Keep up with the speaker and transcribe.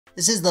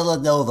This is the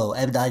Lenovo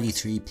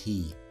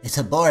M93p. It's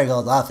a boring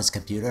old office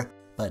computer,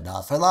 but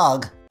not for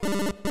long.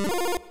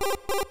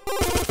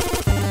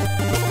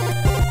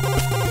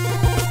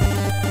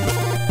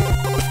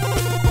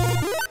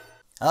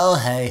 Oh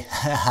hey,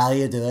 how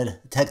you doing?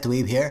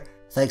 TechDweeb here.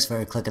 Thanks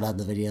for clicking on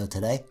the video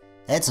today.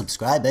 And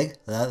subscribing,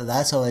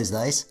 that's always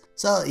nice.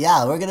 So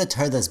yeah, we're gonna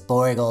turn this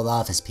boring old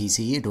office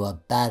PC into a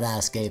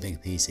badass gaming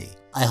PC.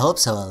 I hope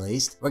so at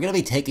least. We're gonna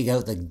be taking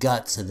out the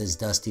guts of this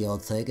dusty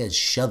old thing and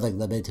shoving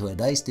them into a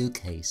nice new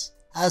case.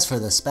 As for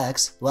the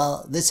specs,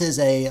 well, this is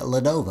a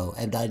Lenovo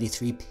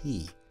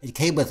M93p. It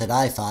came with an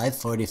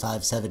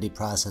i5-4570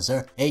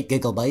 processor,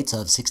 8GB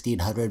of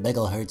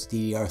 1600MHz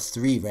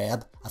DDR3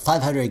 Ram, a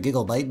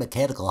 500GB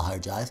mechanical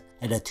hard drive,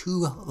 and a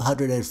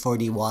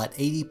 240W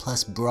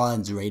 80+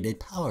 bronze rated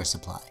power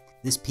supply.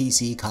 This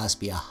PC cost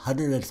me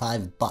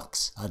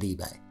 $105 on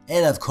eBay.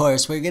 And of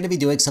course, we're going to be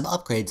doing some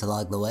upgrades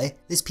along the way.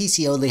 This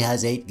PC only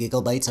has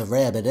 8GB of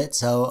RAM in it,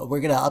 so we're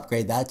going to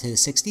upgrade that to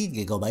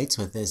 16GB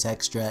with this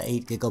extra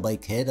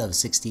 8GB kit of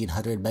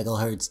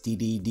 1600MHz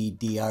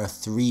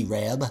DDR3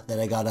 RAM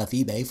that I got off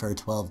eBay for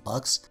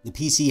 $12. The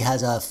PC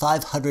has a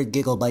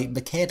 500GB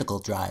mechanical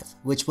drive,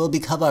 which will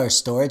become our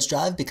storage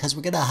drive because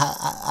we're going to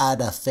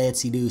add a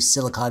fancy new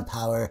Silicon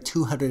Power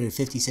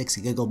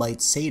 256GB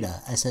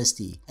Sata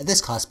SSD, and this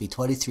cost me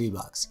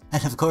 $23.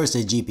 And of course,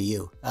 a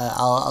GPU.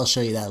 I'll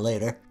show you that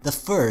later. The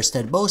first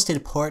and most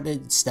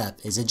important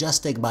step is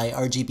adjusting my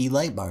RGB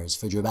light bars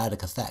for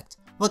dramatic effect.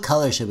 What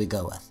color should we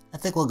go with? I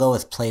think we'll go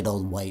with plain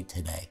old white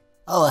today.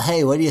 Oh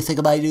hey, what do you think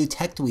of my new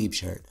TechDweeb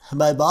shirt?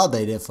 My mom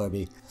made it for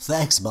me.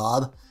 Thanks,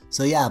 Mom.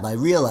 So yeah, my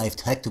real life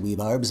TechDweeb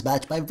arms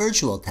match my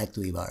virtual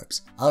TechDweeb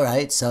arms.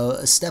 Alright,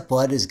 so step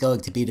 1 is going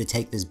to be to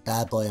take this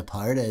bad boy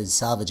apart and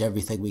salvage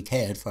everything we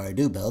can for our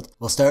new build.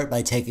 We'll start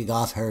by taking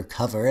off her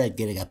cover and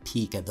getting a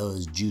peek at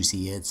those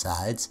juicy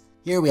insides.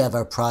 Here we have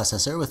our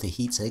processor with a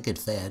heatsink and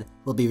fan.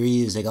 We'll be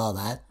reusing all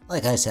that.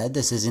 Like I said,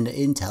 this is an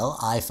Intel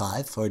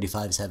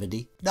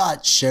i5-4570.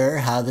 Not sure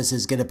how this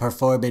is going to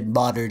perform in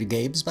modern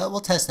games, but we'll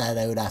test that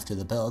out after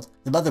the build.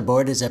 The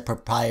motherboard is a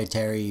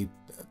proprietary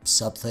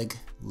something.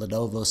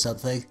 Lenovo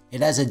something. It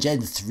has a Gen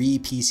 3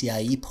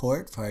 PCIe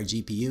port for our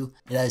GPU.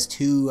 It has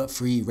 2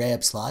 free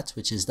RAM slots,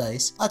 which is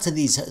nice. Lots of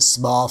these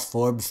small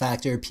form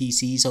factor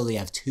PCs only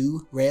have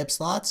 2 RAM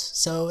slots,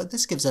 so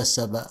this gives us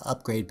some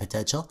upgrade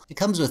potential. It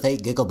comes with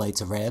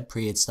 8GB of RAM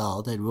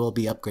pre-installed, and we'll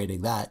be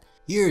upgrading that.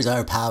 Here's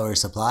our power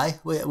supply,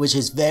 which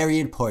is very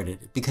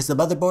important because the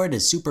motherboard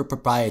is super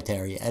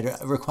proprietary and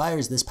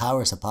requires this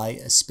power supply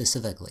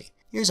specifically.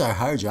 Here's our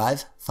hard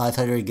drive,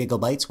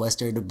 500GB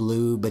Western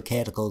Blue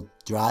mechanical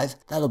drive.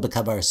 That'll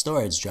become our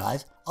storage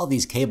drive. All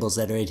these cables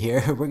that are in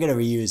here, we're going to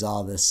reuse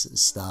all this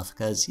stuff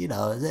because, you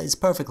know, it's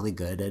perfectly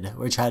good and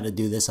we're trying to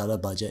do this on a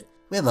budget.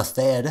 We have a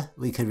fan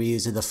we could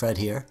reuse in the front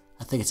here.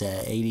 I think it's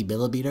an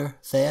 80mm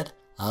fan.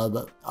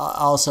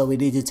 Also, we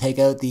need to take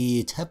out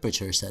the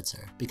temperature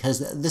sensor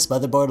because this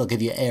motherboard will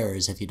give you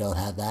errors if you don't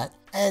have that.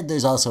 And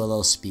there's also a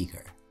little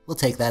speaker. We'll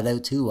take that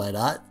out too, why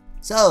not?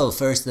 So,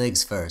 first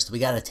things first, we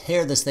gotta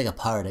tear this thing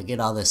apart and get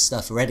all this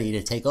stuff ready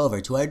to take over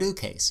to our new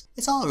case.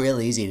 It's all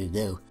real easy to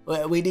do.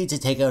 We need to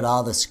take out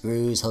all the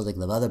screws holding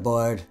the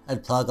motherboard,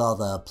 unplug all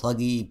the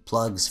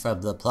plugs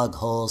from the plug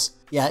holes.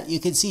 Yeah,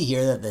 you can see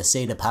here that the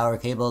SATA power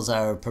cables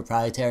are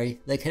proprietary.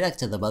 They connect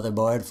to the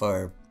motherboard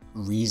for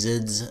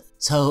reasons,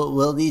 so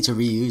we'll need to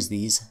reuse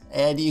these.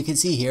 And you can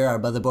see here our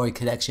motherboard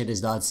connection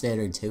is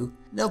non-standard too.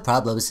 No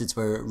problem since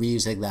we're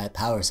reusing that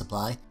power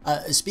supply.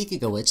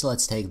 Speaking of which,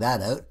 let's take that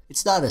out.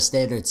 It's not a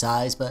standard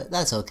size, but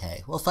that's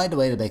okay. We'll find a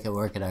way to make it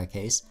work in our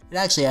case. It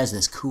actually has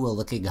this cool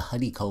looking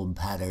honeycomb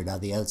pattern on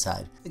the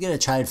outside. I'm gonna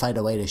try and find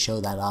a way to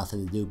show that off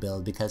in the new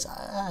build because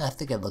I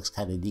think it looks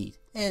kind of neat.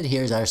 And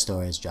here's our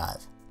storage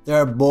drive. There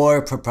are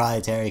more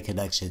proprietary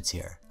connections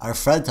here. Our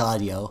front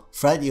audio,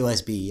 front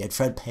USB, and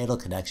front panel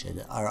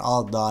connection are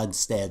all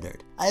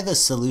non-standard. I have a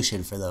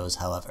solution for those,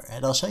 however,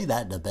 and I'll show you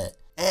that in a bit.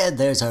 And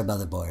there's our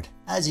motherboard.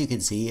 As you can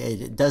see,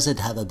 it doesn't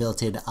have a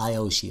built-in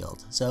I/O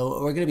shield,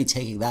 so we're going to be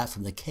taking that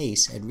from the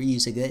case and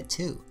reusing it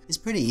too. It's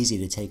pretty easy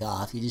to take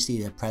off. You just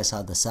need to press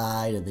on the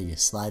side and then you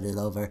slide it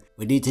over.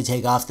 We need to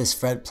take off this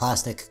front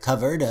plastic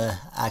cover to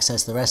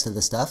access the rest of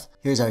the stuff.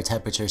 Here's our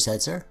temperature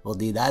sensor. We'll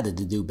need that in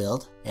the new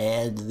build.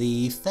 And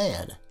the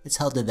fan. It's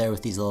held in there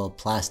with these little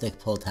plastic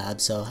pull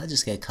tabs, so I'm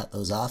just gonna cut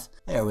those off.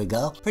 There we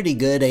go. Pretty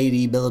good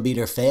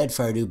 80mm fan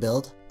for our new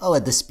build. Oh,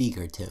 and the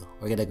speaker too.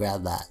 We're gonna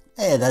grab that.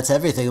 Hey, that's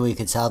everything we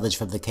could salvage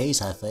from the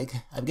case, I think.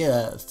 I'm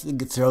gonna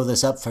throw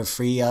this up for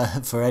free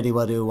for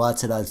anyone who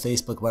wants it on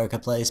Facebook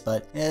Marketplace,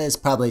 but it's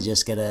probably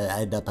just gonna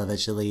end up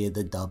eventually in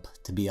the dump,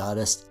 to be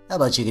honest. Not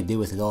much you can do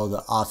with an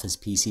old office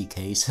PC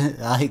case.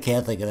 I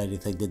can't think of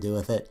anything to do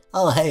with it.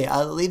 Oh hey,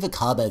 leave a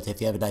comment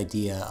if you have an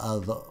idea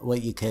of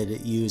what you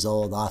could use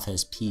old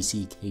office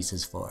PC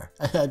cases for.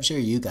 I'm sure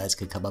you guys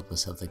could come up with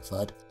something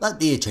fun. Let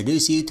me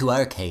introduce you to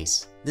our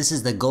case. This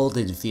is the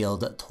Golden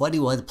Field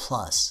 21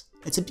 Plus.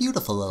 It's a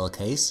beautiful little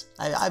case.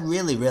 I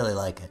really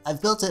like it.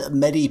 I've built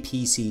many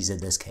PCs in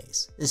this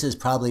case. This is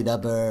probably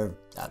number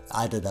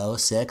I don't know,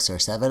 6 or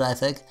 7 I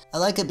think. I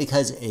like it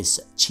because it's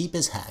cheap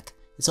as heck.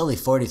 It's only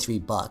 43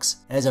 bucks.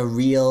 It has a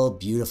real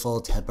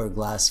beautiful tempered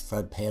glass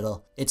front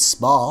panel. It's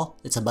small.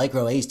 It's a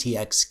micro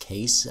ATX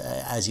case,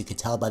 as you can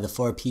tell by the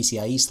 4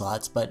 PCIe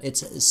slots, but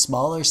it's a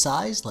smaller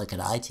size, like an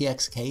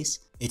ITX case.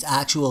 It's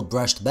actual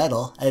brushed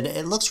metal, and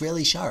it looks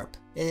really sharp.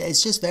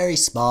 It's just very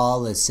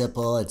small and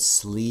simple and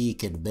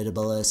sleek and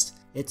minimalist.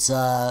 It's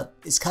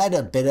kind of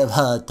a bit of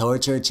a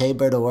torture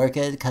chamber to work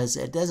in because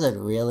it doesn't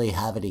really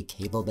have any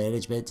cable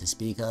management to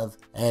speak of,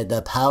 and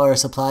the power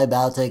supply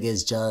mounting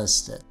is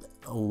just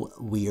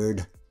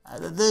weird.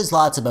 There's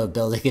lots about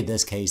building in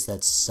this case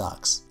that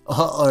sucks,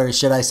 or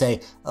should I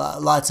say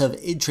lots of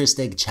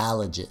interesting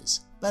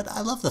challenges. But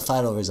I love the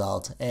final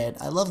result and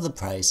I love the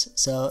price,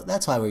 so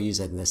that's why we're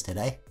using this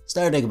today.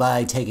 Starting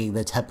by taking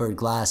the tempered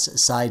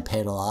glass side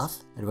panel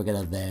off, and we're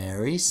gonna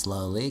very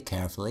slowly,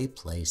 carefully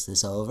place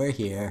this over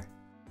here.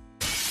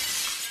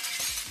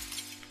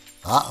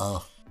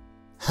 Uh-oh.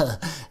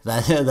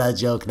 that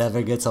joke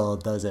never gets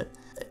old, does it?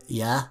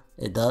 Yeah,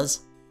 it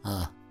does?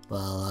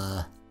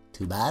 Well,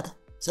 too bad.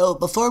 So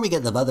before we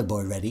get the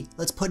motherboard ready,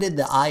 let's put in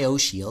the I/O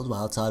shield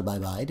while it's on my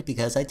mind,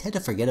 because I tend to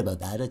forget about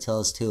that until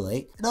it's too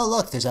late. And oh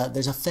look, there's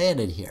a fan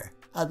in here.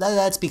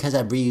 That's because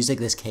I'm reusing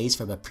this case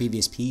from a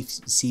previous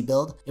PC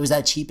build. It was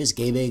that cheapest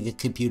gaming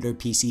computer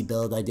PC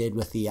build I did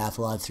with the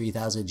Athlon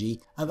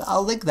 3000G.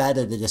 I'll link that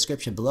in the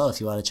description below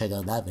if you want to check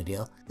out that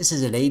video. This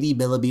is an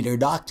 80mm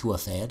Noctua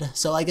fan,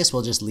 so I guess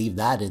we'll just leave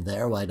that in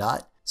there, why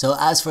not? So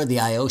as for the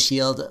I/O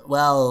shield,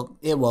 well,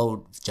 it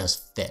won't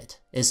just fit.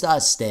 It's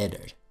not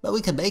standard, but we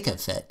can make it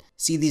fit.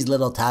 See these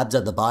little tabs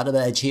on the bottom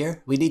edge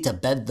here? We need to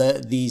bend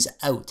these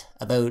out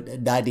about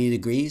 90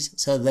 degrees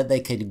so that they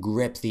can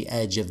grip the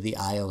edge of the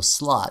I/O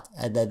slot,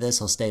 and then this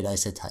will stay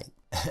nice and tight.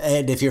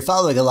 And if you're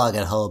following along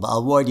at home,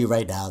 I'll warn you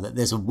right now that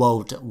this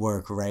won't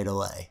work right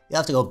away. You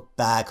have to go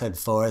back and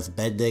forth,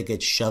 bending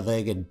and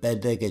shoving and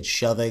bending and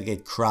shoving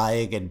and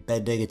crying and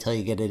bending until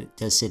you get it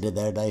to sit in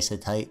there nice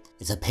and tight.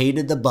 It's a pain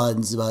in the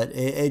buns, but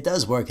it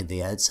does work in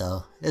the end,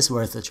 so it's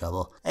worth the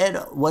trouble. And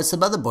once the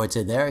motherboard's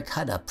in there, it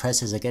kind of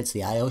presses against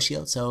the I/O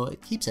shield, so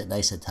it keeps it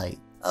nice and tight.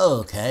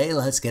 Okay,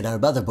 let's get our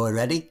motherboard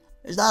ready.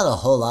 There's not a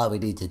whole lot we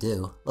need to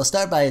do. We'll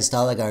start by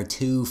installing our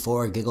two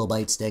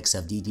 4GB sticks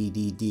of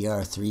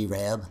DDR3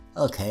 Ram.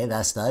 Okay,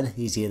 that's done,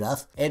 easy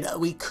enough. And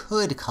we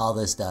could call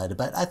this done,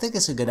 but I think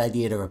it's a good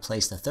idea to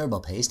replace the thermal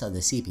paste on the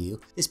CPU.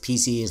 This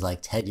PC is like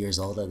 10 years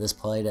old at this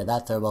point, and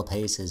that thermal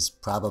paste is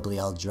probably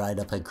all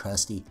dried up and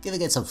crusty.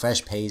 Giving it some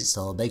fresh paste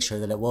will make sure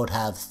that it won't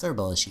have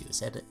thermal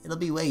issues, and it'll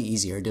be way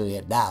easier doing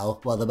it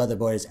now while the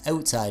motherboard is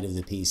outside of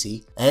the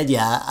PC. And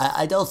yeah,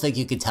 I don't think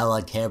you can tell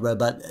on camera,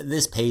 but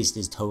this paste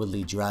is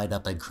totally dried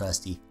up and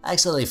crusty. I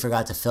accidentally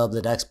forgot to film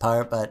the next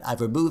part, but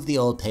I've removed the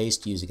old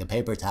paste using a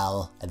paper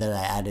towel, and then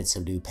I added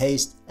some new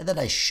paste, and then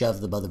I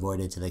shoved the motherboard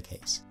into the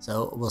case.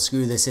 So we'll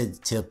screw this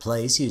into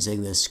place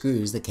using the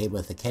screws that came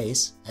with the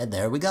case, and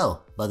there we go.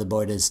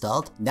 Motherboard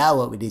installed. Now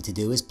what we need to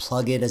do is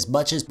plug in as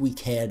much as we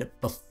can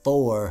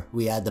before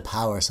we add the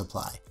power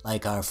supply,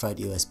 like our front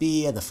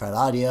USB and the front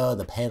audio,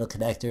 the panel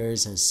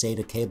connectors and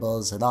SATA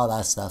cables and all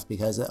that stuff,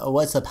 because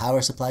once the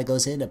power supply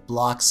goes in, it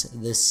blocks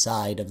this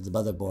side of the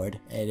motherboard,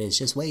 and it's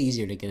just way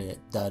easier to get it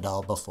done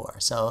all before.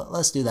 So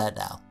let's do that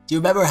now. Do you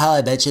remember how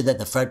I mentioned that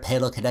the front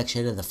panel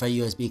connection and the front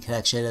USB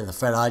connection and the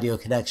front audio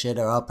connection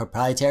are all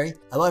proprietary?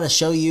 I want to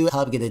show you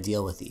how I'm going to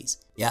deal with these.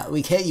 Yeah,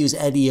 we can't use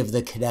any of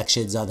the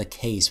connections on the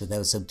case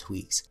without some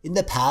tweaks. In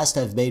the past,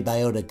 I've made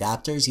my own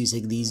adapters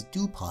using these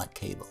DuPont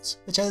cables,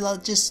 which I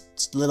love,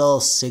 just little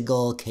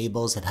single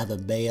cables that have a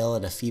male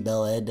and a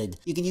female end, and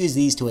you can use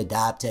these to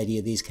adapt to any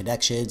of these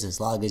connections as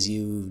long as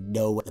you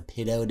know what the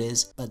pinout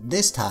is. But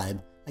this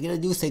time, I'm going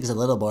to do things a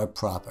little more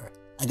proper.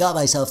 I got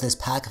myself this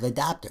pack of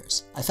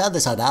adapters. I found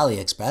this on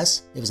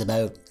AliExpress. It was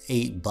about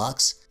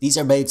 $8. These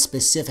are made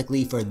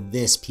specifically for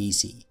this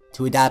PC,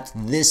 to adapt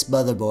this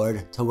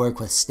motherboard to work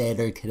with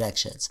standard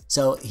connections.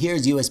 So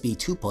here's USB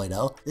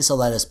 2.0. This will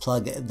let us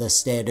plug the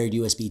standard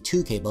USB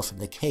 2 cable from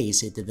the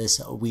case into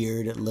this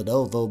weird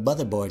Lenovo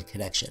motherboard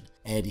connection.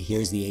 And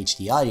here's the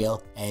HD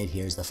audio, and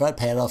here's the front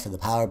panel for the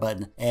power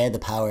button and the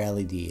power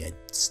LED and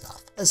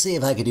stuff. Let's see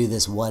if I can do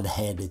this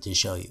one-handed to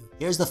show you.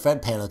 Here's the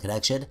front panel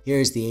connection,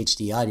 here's the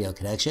HD audio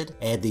connection,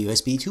 and the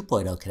USB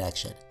 2.0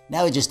 connection.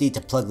 Now we just need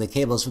to plug the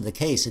cables from the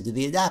case into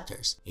the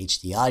adapters.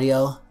 HD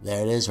audio,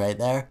 there it is right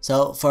there.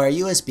 So for our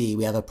USB,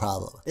 we have a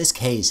problem. This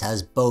case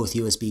has both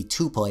USB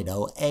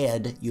 2.0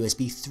 and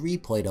USB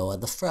 3.0 on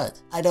the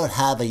front. I don't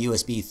have a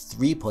USB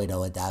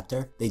 3.0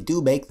 adapter. They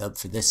do make them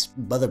for this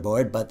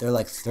motherboard, but they're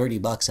like $30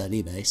 on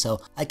eBay, so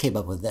I came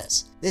up with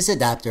this. This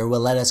adapter will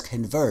let us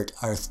convert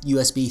our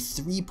USB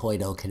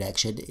 3.0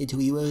 connection into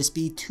a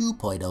USB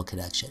 2.0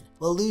 connection.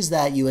 We'll lose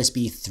that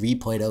USB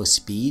 3.0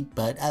 speed,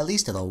 but at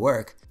least it'll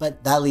work.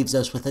 But that leaves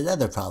us with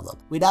another problem.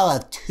 We now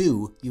have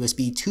two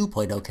USB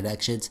 2.0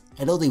 connections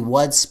and only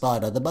one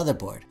spot on the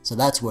motherboard. So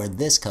that's where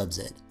this comes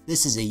in.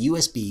 This is a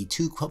USB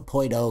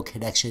 2.0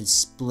 connection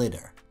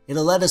splitter.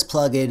 It'll let us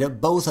plug in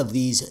both of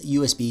these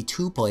USB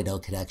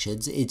 2.0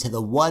 connections into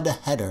the one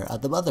header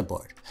of the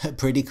motherboard.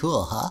 Pretty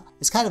cool, huh?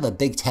 It's kind of a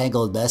big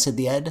tangled mess in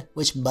the end,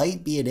 which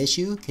might be an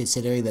issue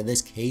considering that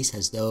this case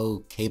has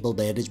no cable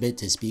management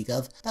to speak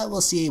of, but we'll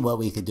see what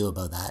we can do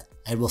about that.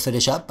 And we'll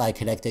finish up by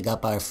connecting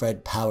up our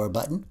front power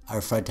button,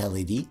 our front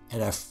LED,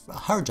 and our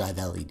hard drive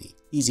LED.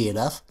 Easy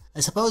enough. I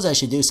suppose I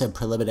should do some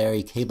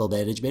preliminary cable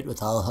management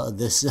with all of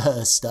this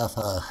stuff.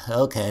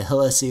 Okay,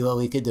 let's see what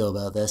we can do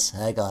about this.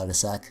 Hang on a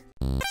sec.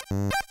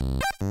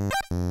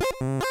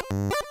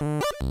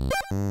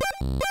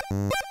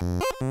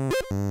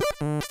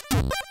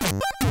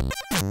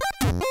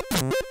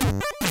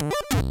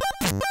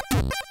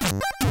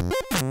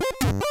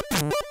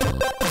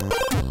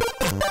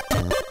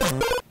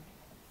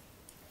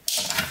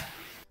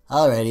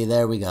 Alrighty,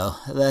 there we go.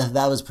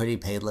 That was pretty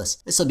painless.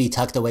 This will be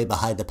tucked away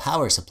behind the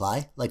power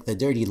supply, like the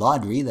dirty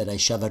laundry that I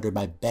shove under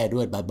my bed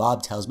when my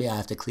mom tells me I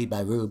have to clean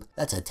my room.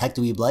 That's a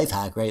TechDweeb life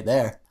hack right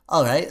there.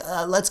 Alright,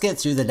 let's get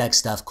through the next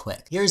stuff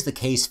quick. Here's the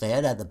case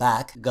fan at the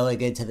back,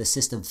 going into the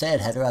system fan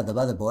header on the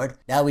motherboard.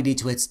 Now we need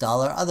to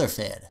install our other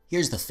fan.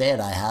 Here's the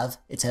fan I have.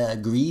 It's a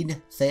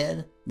green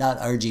fan, not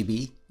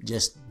RGB,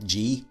 just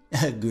G,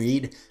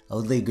 green,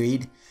 only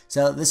green.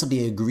 So this will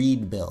be a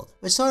green build,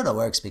 which sort of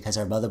works because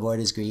our motherboard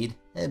is green.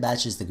 It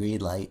matches the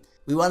green light.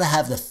 We want to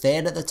have the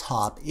fan at the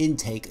top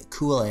intake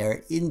cool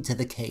air into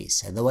the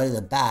case, and the one in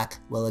the back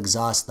will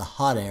exhaust the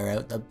hot air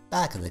out the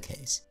back of the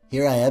case.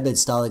 Here I am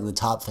installing the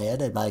top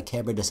fan, and my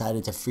camera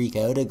decided to freak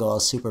out and go all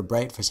super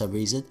bright for some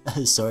reason.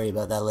 Sorry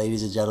about that,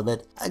 ladies and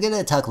gentlemen. I'm going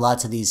to tuck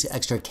lots of these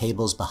extra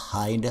cables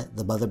behind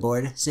the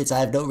motherboard. Since I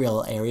have no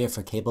real area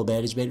for cable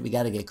management, we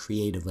got to get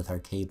creative with our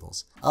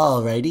cables.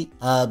 Alrighty,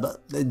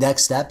 the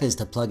next step is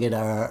to plug in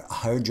our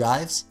hard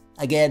drives.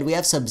 Again, we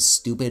have some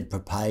stupid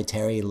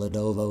proprietary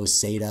Lenovo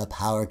SATA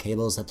power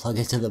cables that plug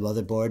into the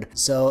motherboard,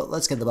 so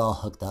let's get them all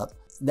hooked up.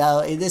 Now,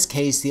 in this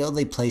case, the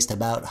only place to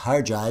mount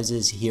hard drives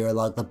is here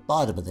along the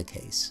bottom of the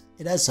case.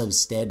 It has some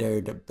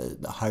standard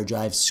hard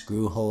drive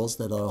screw holes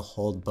that'll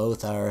hold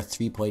both our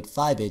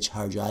 3.5-inch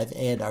hard drive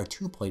and our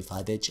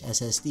 2.5-inch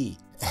SSD.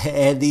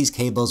 And these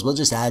cables will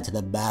just add to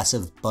the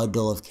massive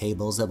bundle of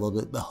cables that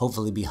will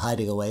hopefully be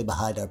hiding away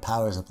behind our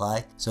power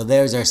supply. So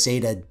there's our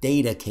SATA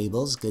data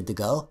cables, good to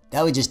go.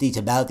 Now we just need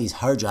to mount these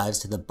hard drives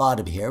to the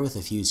bottom here with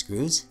a few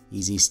screws.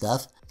 Easy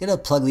stuff. I'm gonna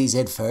plug these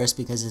in first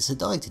because it's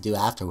annoying to do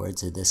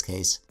afterwards in this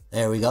case.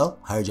 There we go,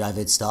 hard drive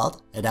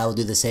installed, and now we'll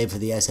do the same for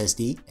the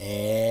SSD,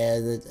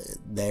 and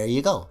there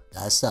you go,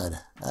 that's done.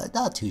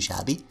 Not too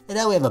shabby. And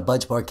now we have a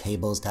bunch more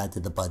cables to add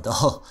to the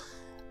bundle.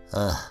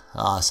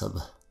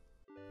 Awesome.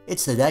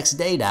 It's the next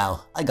day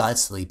now. I got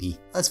sleepy.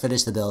 Let's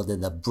finish the build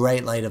in the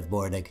bright light of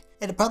morning.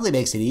 And it probably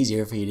makes it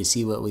easier for you to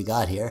see what we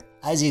got here.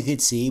 As you can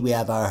see, we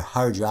have our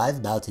hard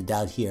drive mounted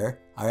down here,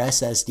 our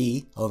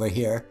SSD over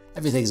here.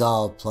 Everything's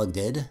all plugged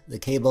in. The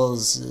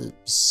cable's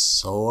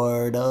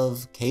sort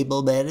of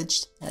cable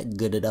managed.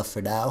 Good enough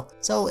for now.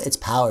 So it's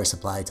power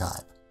supply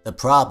time. The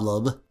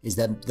problem is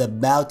that the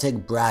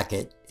mounting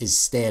bracket is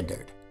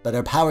standard, but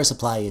our power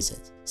supply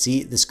isn't.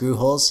 See, the screw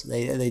holes,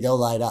 they don't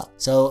line up.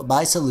 So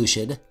my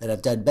solution that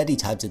I've done many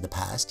times in the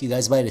past, you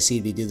guys might have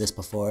seen me do this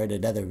before in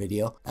another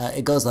video,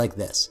 it goes like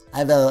this. I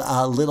have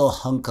a little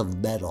hunk of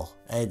metal,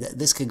 and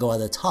this can go on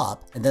the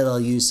top, and then I'll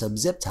use some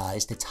zip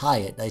ties to tie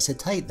it nice and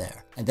tight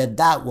there. And then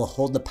that will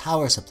hold the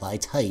power supply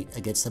tight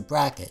against the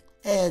bracket,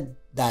 and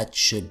that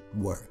should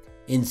work,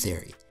 in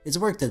theory. It's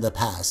worked in the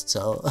past,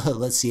 so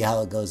let's see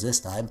how it goes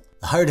this time.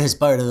 The hardest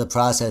part of the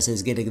process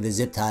is getting the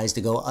zip ties to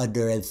go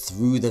under and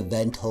through the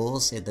vent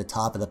holes at the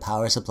top of the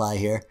power supply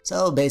here.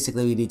 So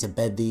basically we need to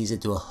bend these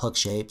into a hook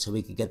shape so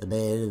we can get them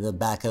in and then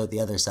back out the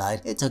other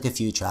side. It took a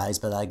few tries,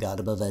 but I got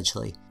them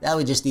eventually. Now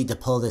we just need to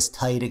pull this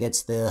tight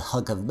against the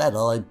hunk of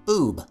metal and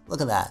boom!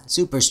 Look at that.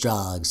 Super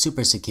strong,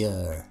 super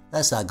secure.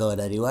 That's not going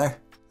anywhere.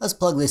 Let's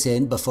plug this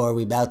in before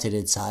we mount it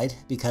inside,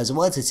 because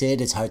once it's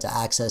in, it's hard to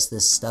access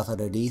this stuff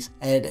underneath.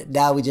 And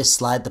now we just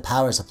slide the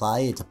power supply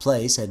into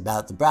place and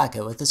mount the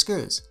bracket with the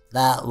screws.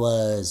 That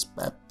was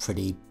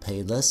pretty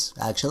painless,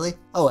 actually.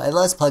 Oh, and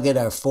let's plug in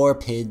our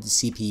 4-pin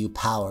CPU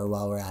power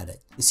while we're at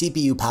it. The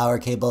CPU power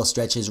cable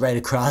stretches right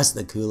across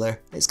the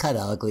cooler. It's kind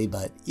of ugly,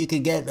 but you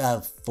can get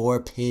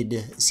 4-pin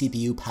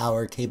CPU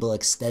power cable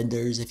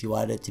extenders if you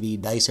want it to be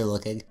nicer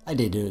looking. I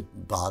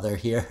didn't bother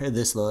here.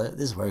 This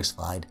works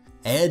fine.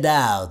 And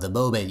now, the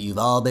moment you've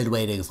all been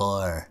waiting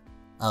for.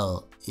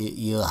 Oh,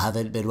 you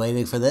haven't been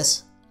waiting for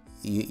this?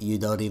 You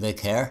don't even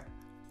care?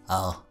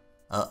 Oh,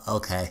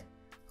 okay.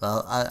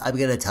 Well, I'm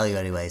gonna tell you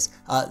anyways.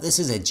 This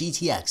is a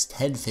GTX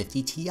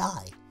 1050 Ti.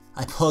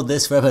 I pulled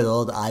this from an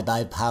old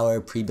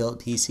iBuyPower pre-built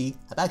PC.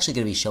 I'm actually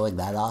going to be showing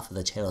that off of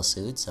the channel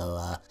soon,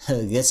 so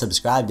get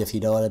subscribed if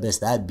you don't want to miss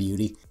that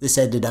beauty. This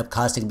ended up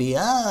costing me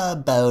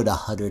about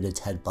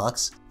 110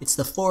 bucks. It's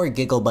the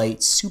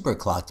 4GB super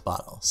clocked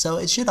model, so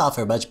it should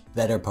offer much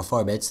better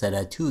performance than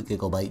a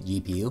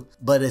 2GB GPU,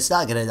 but it's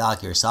not going to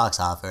knock your socks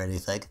off or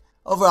anything.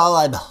 Overall,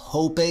 I'm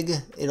hoping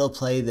it'll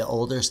play the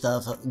older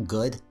stuff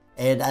good,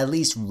 and at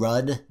least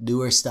run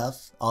newer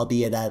stuff,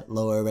 albeit at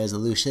lower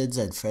resolutions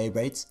and frame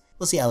rates.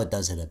 We'll see how it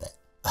does in a bit.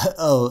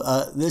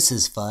 This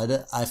is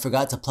fun. I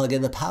forgot to plug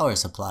in the power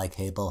supply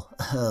cable.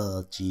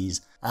 Oh, jeez.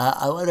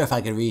 I wonder if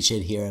I can reach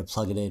in here and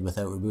plug it in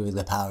without removing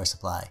the power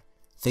supply.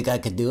 Think I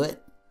could do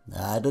it?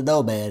 I don't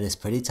know, man. It's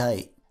pretty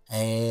tight.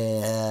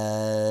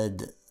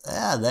 And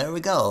yeah, there we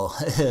go.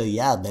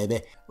 Yeah,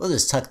 baby. We'll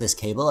just tuck this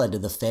cable under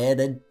the fan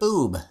and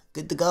boom,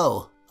 good to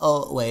go.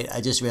 Oh, wait, I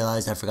just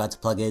realized I forgot to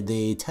plug in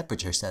the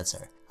temperature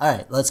sensor.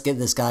 Alright, let's get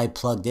this guy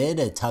plugged in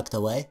and tucked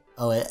away.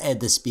 Oh, and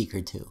the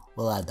speaker too.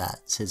 We'll add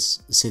that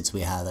since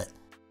we have it.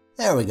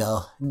 There we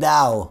go.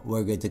 Now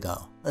we're good to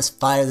go. Let's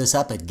fire this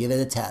up and give it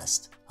a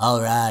test.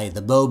 Alright,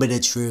 the moment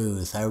of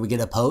truth. Are we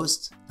gonna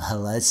post?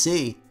 Let's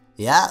see.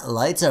 Yeah,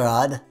 lights are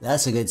on.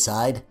 That's a good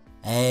sign.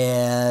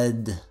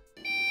 And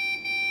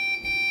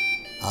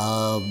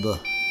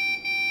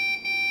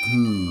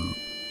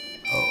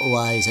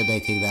why is it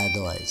making that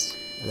noise?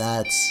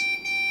 That's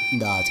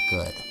not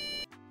good.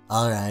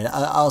 Alright,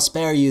 I'll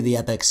spare you the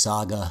epic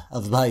saga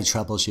of my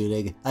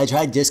troubleshooting. I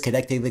tried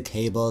disconnecting the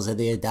cables and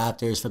the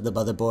adapters from the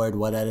motherboard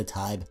one at a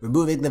time,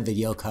 removing the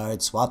video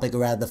card, swapping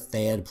around the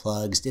fan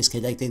plugs,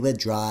 disconnecting the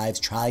drives,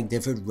 trying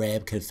different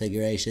RAM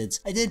configurations.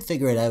 I did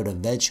figure it out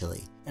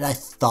eventually, and I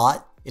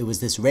thought it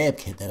was this RAM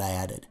kit that I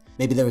added.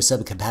 Maybe there was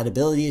some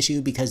compatibility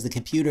issue because the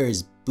computer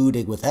is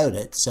booting without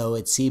it, so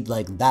it seemed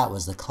like that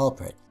was the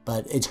culprit.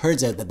 But it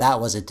turns out that that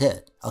wasn't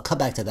it. I'll come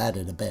back to that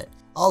in a bit.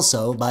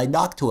 Also, my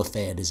Noctua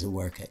fan isn't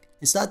working.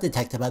 It's not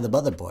detected by the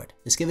motherboard.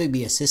 It's giving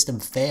me a system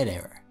fan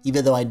error,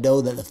 even though I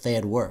know that the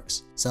fan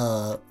works.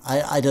 So,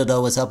 I don't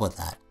know what's up with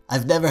that.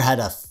 I've never had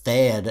a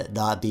fan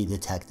not be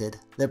detected.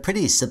 They're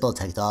pretty simple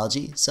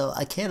technology, so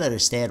I can't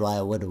understand why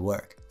it wouldn't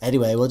work.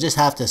 Anyway, we'll just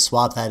have to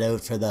swap that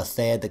out for the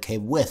fan that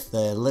came with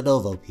the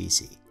Lenovo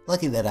PC.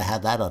 Lucky that I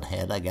had that on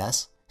hand, I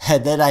guess.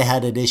 And then I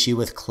had an issue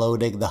with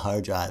cloning the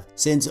hard drive.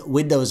 Since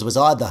Windows was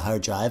on the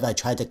hard drive, I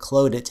tried to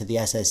clone it to the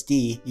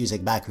SSD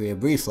using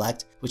Macrium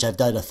Reflect, which I've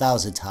done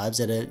 1,000 times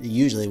and it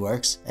usually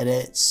works. And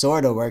it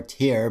sorta worked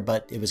here,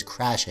 but it was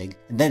crashing.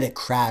 And then it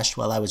crashed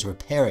while I was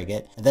repairing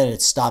it, and then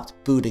it stopped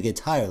booting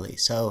entirely.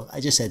 So I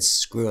just said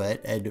screw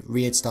it and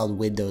reinstalled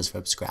Windows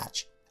from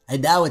scratch.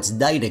 And now it's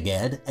night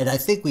again, and I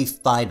think we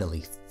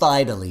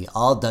finally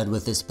all done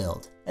with this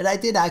build. And I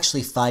did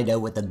actually find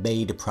out what the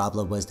main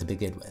problem was to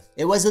begin with.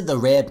 It wasn't the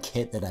RAM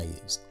kit that I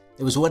used.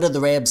 It was one of the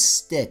RAM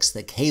sticks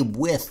that came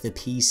with the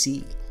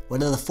PC.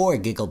 One of the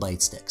 4GB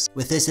sticks.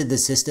 With this in the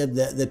system,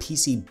 the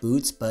PC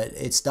boots, but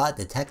it's not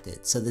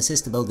detected. So the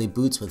system only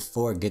boots with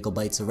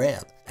 4GB of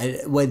RAM.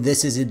 And when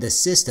this is in the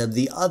system,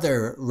 the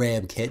other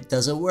RAM kit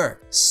doesn't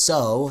work.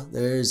 So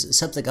there's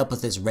something up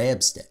with this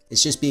RAM stick.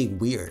 It's just being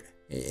weird.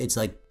 It's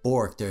like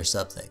borked or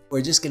something.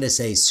 We're just gonna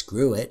say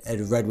screw it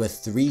and run with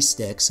 3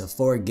 sticks of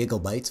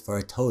 4GB for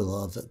a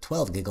total of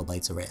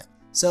 12GB of RAM.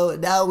 So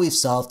now we've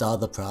solved all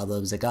the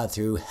problems. I got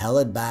through hell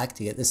and back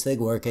to get this thing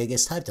working.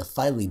 It's time to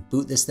finally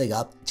boot this thing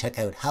up and check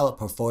out how it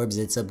performs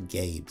in some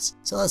games.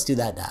 So let's do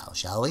that now,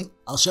 shall we?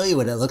 I'll show you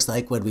what it looks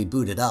like when we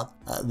boot it up.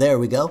 There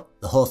we go.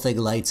 The whole thing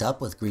lights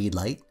up with green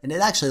light, and it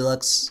actually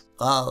looks,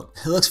 well,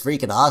 it looks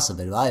freaking awesome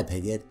in my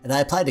opinion, and I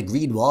applied a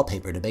green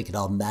wallpaper to make it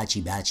all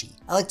matchy-matchy.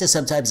 I like to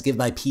sometimes give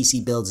my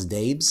PC builds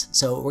names,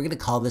 so we're gonna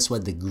call this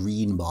one the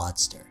Green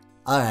Monster.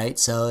 Alright,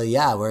 so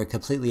yeah, we're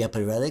completely up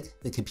and running.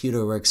 The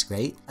computer works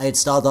great. I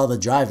installed all the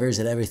drivers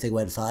and everything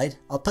went fine.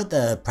 I'll put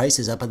the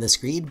prices up on the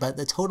screen, but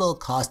the total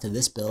cost of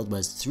this build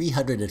was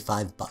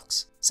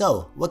 $305.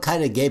 So, what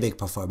kind of gaming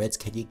performance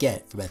can you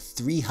get from a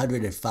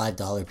 $305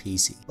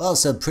 PC? Well,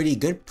 some pretty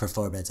good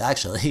performance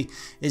actually.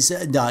 It's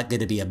not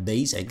going to be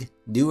amazing.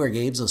 Newer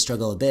games will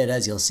struggle a bit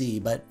as you'll see,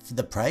 but for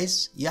the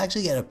price, you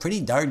actually get a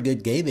pretty darn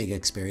good gaming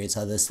experience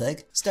on this thing.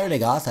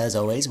 Starting off as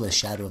always with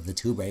Shadow of the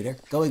Tomb Raider,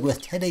 going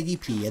with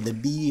 1080p and the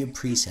medium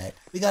preset,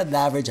 we got an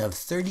average of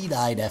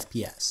 39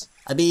 FPS.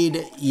 I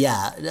mean,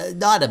 yeah,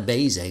 not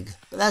amazing,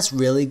 but that's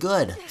really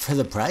good. For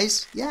the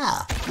price?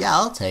 Yeah,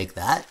 I'll take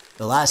that.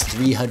 The last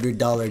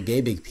 $300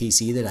 gaming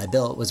PC that I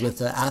built was with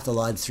the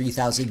Athlon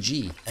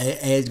 3000G.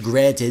 And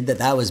granted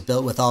that was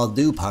built with all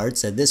new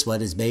parts, and this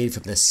one is made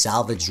from the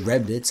salvaged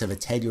remnants of a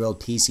 10-year-old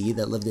PC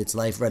that lived its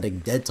life running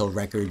dental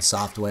record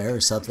software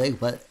or something,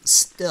 but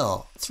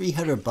still,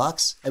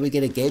 $300 and we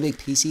get a gaming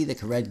PC that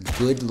can run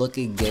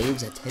good-looking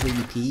games at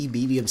 1080p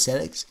medium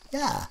settings?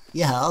 Yeah,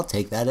 I'll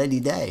take that any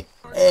day.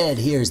 And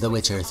here's The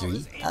Witcher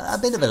 3, a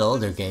bit of an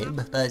older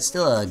game, but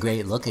still a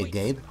great looking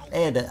game,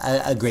 and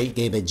a great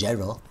game in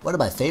general. One of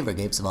my favorite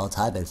games of all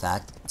time, in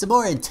fact. It's a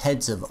more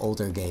intensive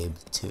older game,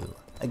 too.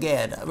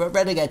 Again, we're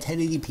running at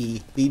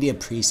 1080p, medium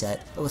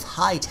preset, but with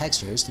high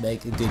textures to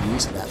make good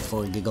use of that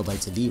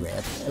 4GB of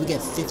VRAM, and we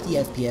get 50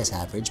 FPS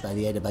average by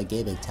the end of my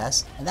gaming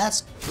test, and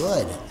that's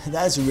good.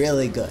 That's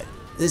really good.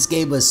 This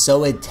game was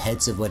so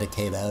intensive when it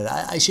came out.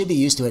 I should be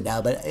used to it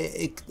now, but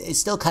it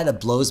still kind of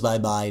blows my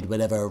mind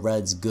whenever it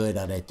runs good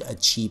on a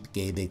cheap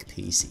gaming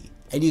PC.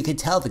 And you can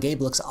tell the game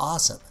looks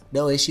awesome.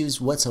 No issues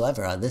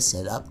whatsoever on this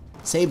setup.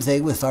 Same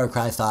thing with Far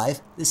Cry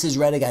 5. This is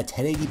running at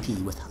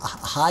 1080p with a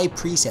high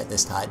preset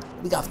this time.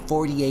 We got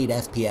 48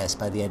 FPS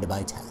by the end of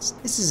my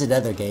test. This is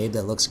another game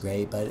that looks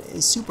great, but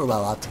is super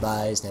well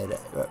optimized and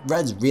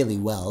runs really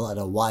well on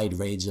a wide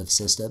range of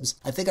systems.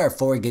 I think our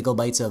 4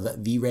 gigabytes of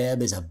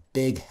VRAM is a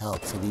big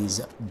help for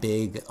these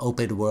big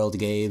open world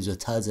games with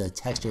tons of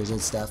textures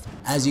and stuff.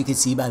 As you can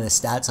see by the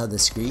stats on the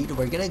screen,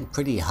 we're getting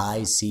pretty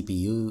high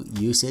CPU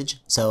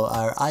usage. So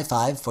our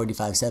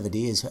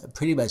i5-4570 is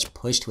pretty much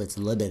pushed to its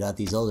limit on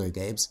these older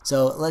games.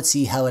 So let's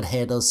see how it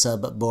handles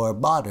some more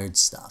modern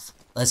stuff.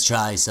 Let's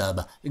try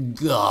some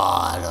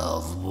God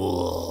of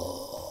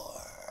War.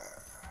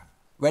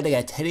 Running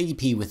at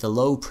 1080p with a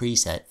low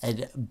preset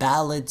and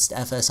balanced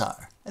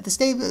FSR. At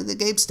the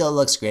game still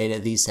looks great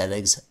at these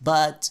settings,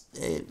 but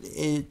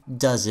it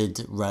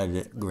doesn't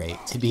run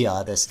great, to be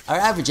honest. Our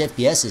average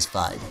FPS is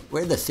fine.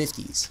 We're in the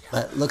 50s,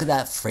 but look at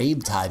that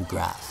frame time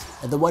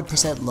graph and the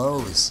 1%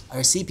 lows. Our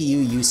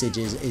CPU usage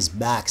is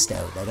maxed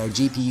out and our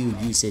GPU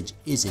usage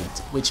isn't,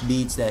 which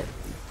means that,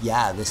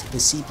 yeah, the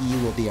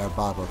CPU will be our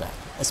bottleneck,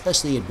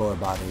 especially in more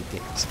modern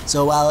games.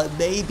 So while it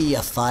may be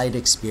a fine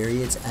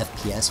experience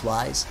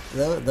FPS-wise,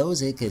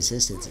 those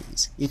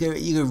inconsistencies, you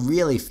can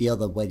really feel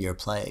them when you're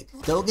playing.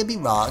 Don't get me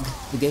wrong,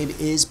 the game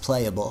is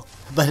playable,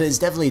 but it's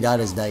definitely not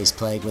as nice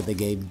playing when the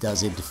game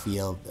doesn't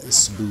feel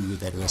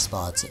smooth and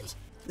responsive.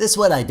 This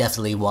one I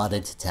definitely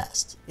wanted to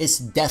test. It's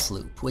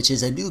Deathloop, which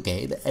is a new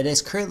game and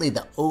is currently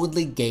the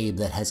only game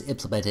that has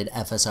implemented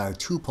FSR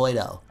 2.0.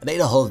 I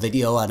made a whole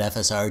video on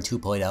FSR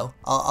 2.0.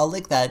 I'll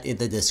link that in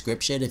the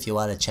description if you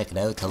want to check it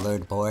out to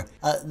learn more.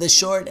 The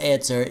short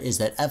answer is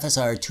that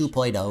FSR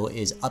 2.0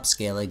 is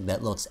upscaling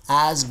that looks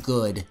as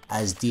good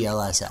as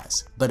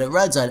DLSS, but it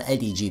runs on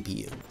any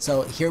GPU.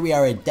 So here we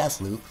are in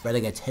Deathloop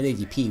running at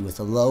 1080p with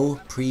a low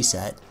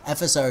preset,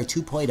 FSR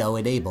 2.0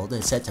 enabled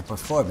and set to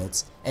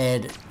performance,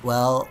 and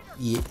well,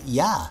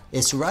 yeah,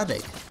 it's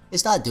running.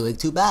 It's not doing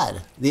too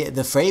bad.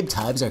 The frame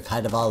times are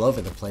kind of all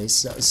over the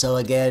place, so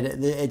again,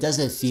 it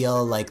doesn't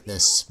feel like the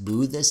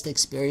smoothest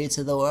experience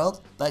in the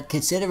world, but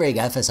considering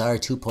FSR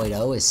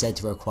 2.0 is said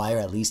to require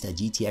at least a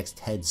GTX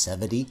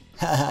 1070,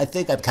 I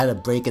think I'm kind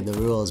of breaking the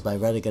rules by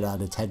running it on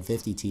a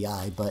 1050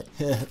 Ti, but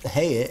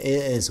hey, it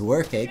is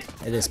working,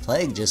 and it's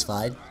playing just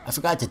fine. I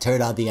forgot to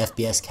turn on the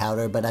FPS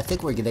counter, but I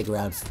think we're getting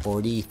around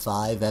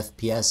 45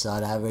 FPS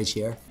on average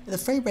here. The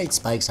frame rate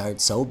spikes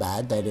aren't so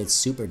bad that it's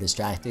super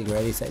distracting or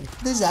anything.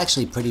 This is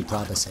actually pretty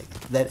promising,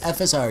 that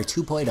FSR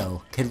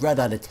 2.0 can run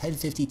on a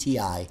 1050 Ti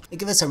and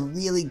give us a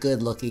really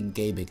good looking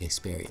gaming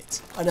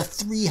experience. On a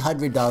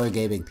 $300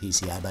 gaming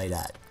PC, I might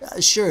add.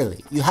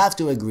 Surely, you have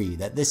to agree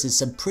that this is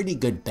some pretty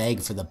good bang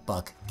for the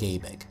buck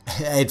gaming.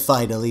 And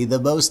finally, the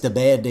most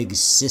demanding,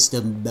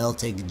 system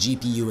melting,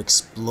 GPU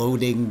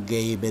exploding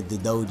game in the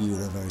known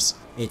universe.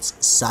 It's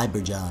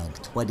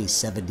Cyberjunk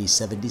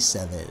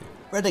 2070-77.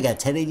 Running at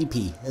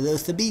 1080p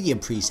with the medium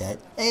preset,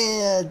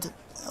 and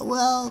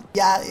well,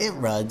 yeah, it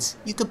runs.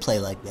 You could play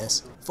like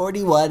this.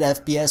 41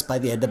 FPS by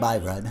the end of my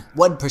run.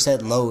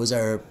 1% lows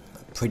are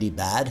pretty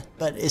bad,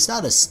 but it's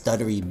not a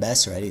stuttery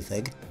mess or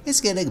anything. It's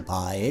getting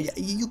by.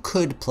 You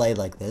could play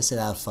like this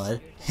and have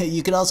fun.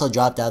 You can also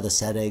drop down the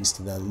settings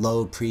to the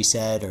low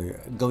preset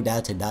or go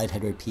down to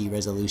 900p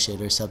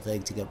resolution or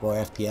something to get more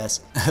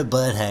FPS.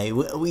 But hey,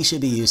 we should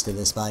be used to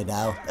this by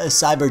now.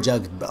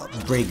 Cyberjunk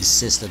brings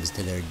systems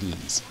to their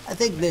knees. I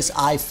think this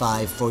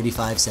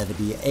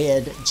i5-4570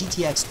 and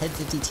GTX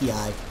 1050 Ti,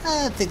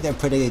 I think they're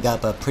putting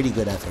up a pretty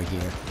good effort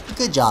here.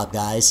 Good job,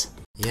 guys.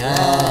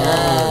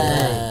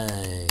 Yay!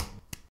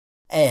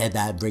 And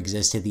that brings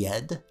us to the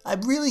end.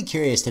 I'm really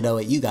curious to know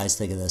what you guys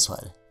think of this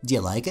one. Do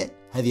you like it?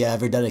 Have you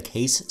ever done a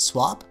case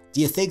swap? Do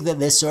you think that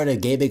this sort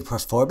of gaming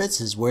performance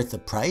is worth the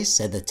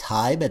price and the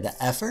time and the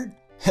effort?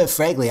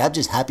 Frankly, I'm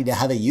just happy to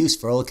have a use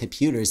for old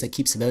computers that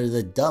keeps them out of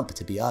the dump,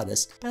 to be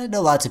honest. But I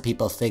know lots of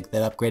people think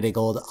that upgrading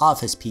old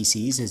office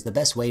PCs is the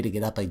best way to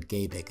get up in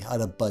gaming on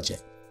a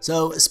budget.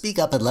 So speak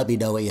up and let me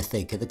know what you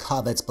think in the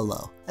comments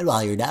below. And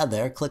while you're down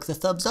there, click the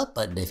thumbs up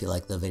button if you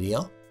like the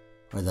video,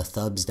 or the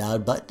thumbs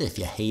down button if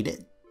you hate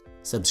it.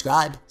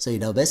 Subscribe so you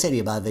don't miss any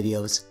of my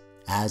videos.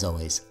 As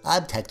always,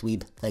 I'm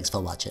TechDweeb. Thanks for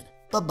watching.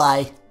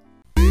 Bye-bye.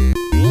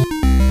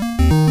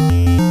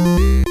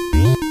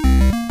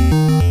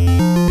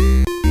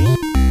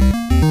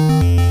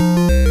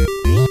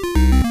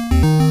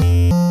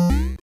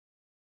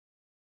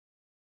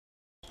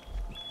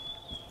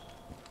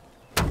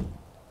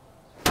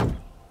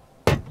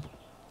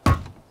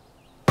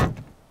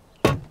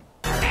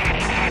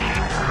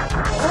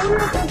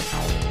 Oh,